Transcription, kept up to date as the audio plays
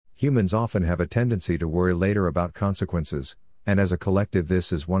Humans often have a tendency to worry later about consequences, and as a collective,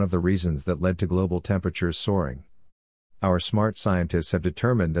 this is one of the reasons that led to global temperatures soaring. Our smart scientists have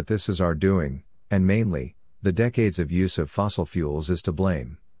determined that this is our doing, and mainly, the decades of use of fossil fuels is to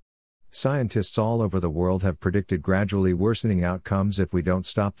blame. Scientists all over the world have predicted gradually worsening outcomes if we don't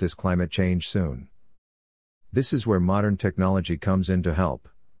stop this climate change soon. This is where modern technology comes in to help.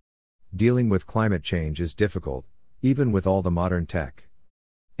 Dealing with climate change is difficult, even with all the modern tech.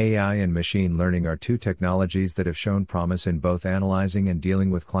 AI and machine learning are two technologies that have shown promise in both analyzing and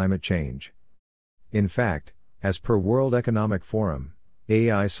dealing with climate change. In fact, as per World Economic Forum,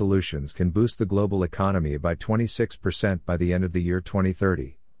 AI solutions can boost the global economy by 26% by the end of the year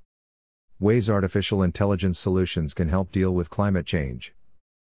 2030. Ways artificial intelligence solutions can help deal with climate change.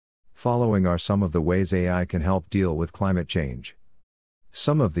 Following are some of the ways AI can help deal with climate change.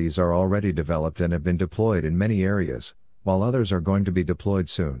 Some of these are already developed and have been deployed in many areas, while others are going to be deployed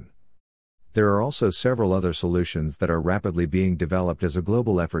soon. There are also several other solutions that are rapidly being developed as a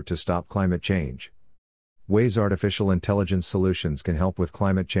global effort to stop climate change. Ways artificial intelligence solutions can help with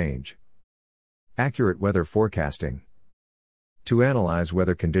climate change. Accurate weather forecasting. To analyze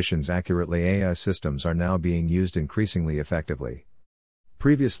weather conditions accurately, AI systems are now being used increasingly effectively.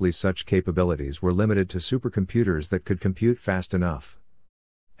 Previously, such capabilities were limited to supercomputers that could compute fast enough.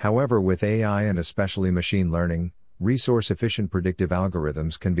 However, with AI and especially machine learning, resource-efficient predictive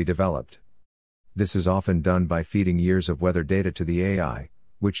algorithms can be developed. This is often done by feeding years of weather data to the AI,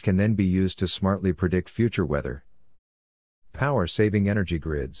 which can then be used to smartly predict future weather. Power-saving energy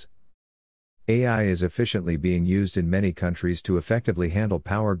grids. AI is efficiently being used in many countries to effectively handle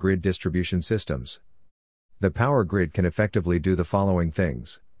power grid distribution systems. The power grid can effectively do the following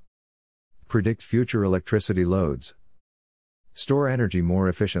things: predict future electricity loads, store energy more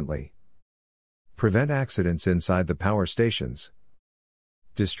efficiently, prevent accidents inside the power stations,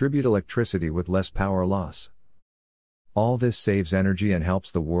 distribute electricity with less power loss. All this saves energy and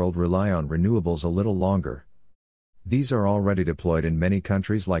helps the world rely on renewables a little longer. These are already deployed in many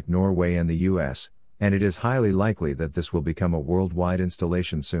countries like Norway and the US, and it is highly likely that this will become a worldwide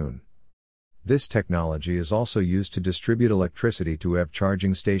installation soon. This technology is also used to distribute electricity to EV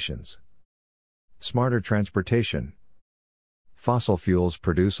charging stations. Smarter transportation. Fossil fuels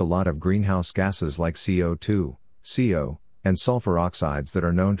produce a lot of greenhouse gases like CO2, CO, and sulfur oxides that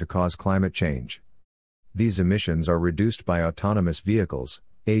are known to cause climate change. These emissions are reduced by autonomous vehicles,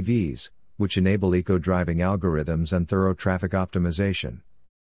 AVs, which enable eco-driving algorithms and thorough traffic optimization.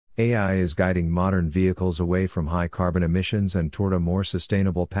 AI is guiding modern vehicles away from high carbon emissions and toward a more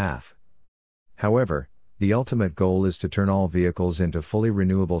sustainable path. However, the ultimate goal is to turn all vehicles into fully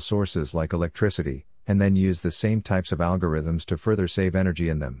renewable sources like electricity, and then use the same types of algorithms to further save energy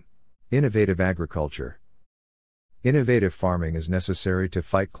in them. Innovative agriculture. Innovative farming is necessary to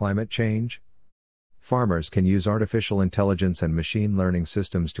fight climate change. Farmers can use artificial intelligence and machine learning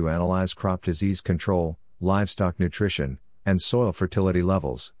systems to analyze crop disease control, livestock nutrition, and soil fertility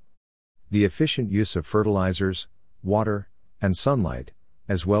levels. The efficient use of fertilizers, water, and sunlight,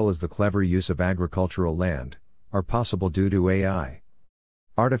 as well as the clever use of agricultural land, are possible due to AI.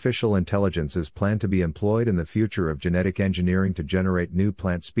 Artificial intelligence is planned to be employed in the future of genetic engineering to generate new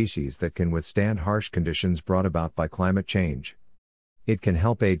plant species that can withstand harsh conditions brought about by climate change. It can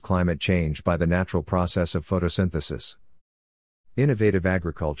help aid climate change by the natural process of photosynthesis. Innovative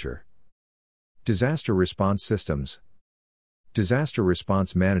agriculture. Disaster response systems. Disaster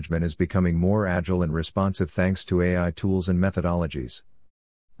response management is becoming more agile and responsive thanks to AI tools and methodologies.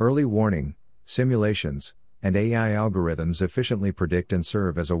 Early warning, simulations, and AI algorithms efficiently predict and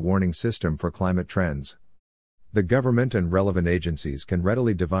serve as a warning system for climate trends. The government and relevant agencies can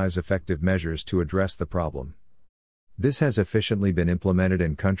readily devise effective measures to address the problem. This has efficiently been implemented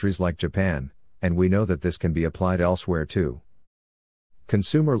in countries like Japan, and we know that this can be applied elsewhere too.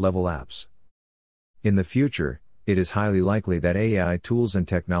 Consumer-level apps. In the future, it is highly likely that AI tools and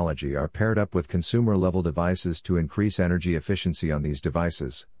technology are paired up with consumer-level devices to increase energy efficiency on these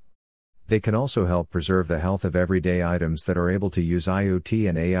devices. They can also help preserve the health of everyday items that are able to use IoT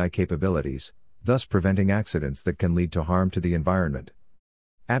and AI capabilities, thus preventing accidents that can lead to harm to the environment.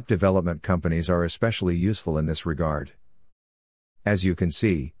 App development companies are especially useful in this regard. As you can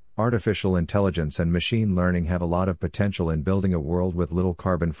see, artificial intelligence and machine learning have a lot of potential in building a world with little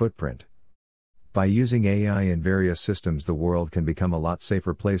carbon footprint. By using AI in various systems, the world can become a lot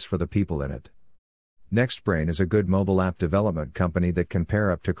safer place for the people in it. NextBrain is a good mobile app development company that can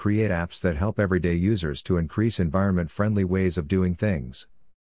pair up to create apps that help everyday users to increase environment-friendly ways of doing things.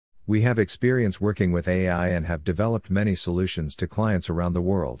 We have experience working with AI and have developed many solutions to clients around the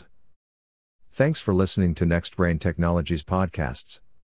world. Thanks for listening to NextBrain Technologies podcasts.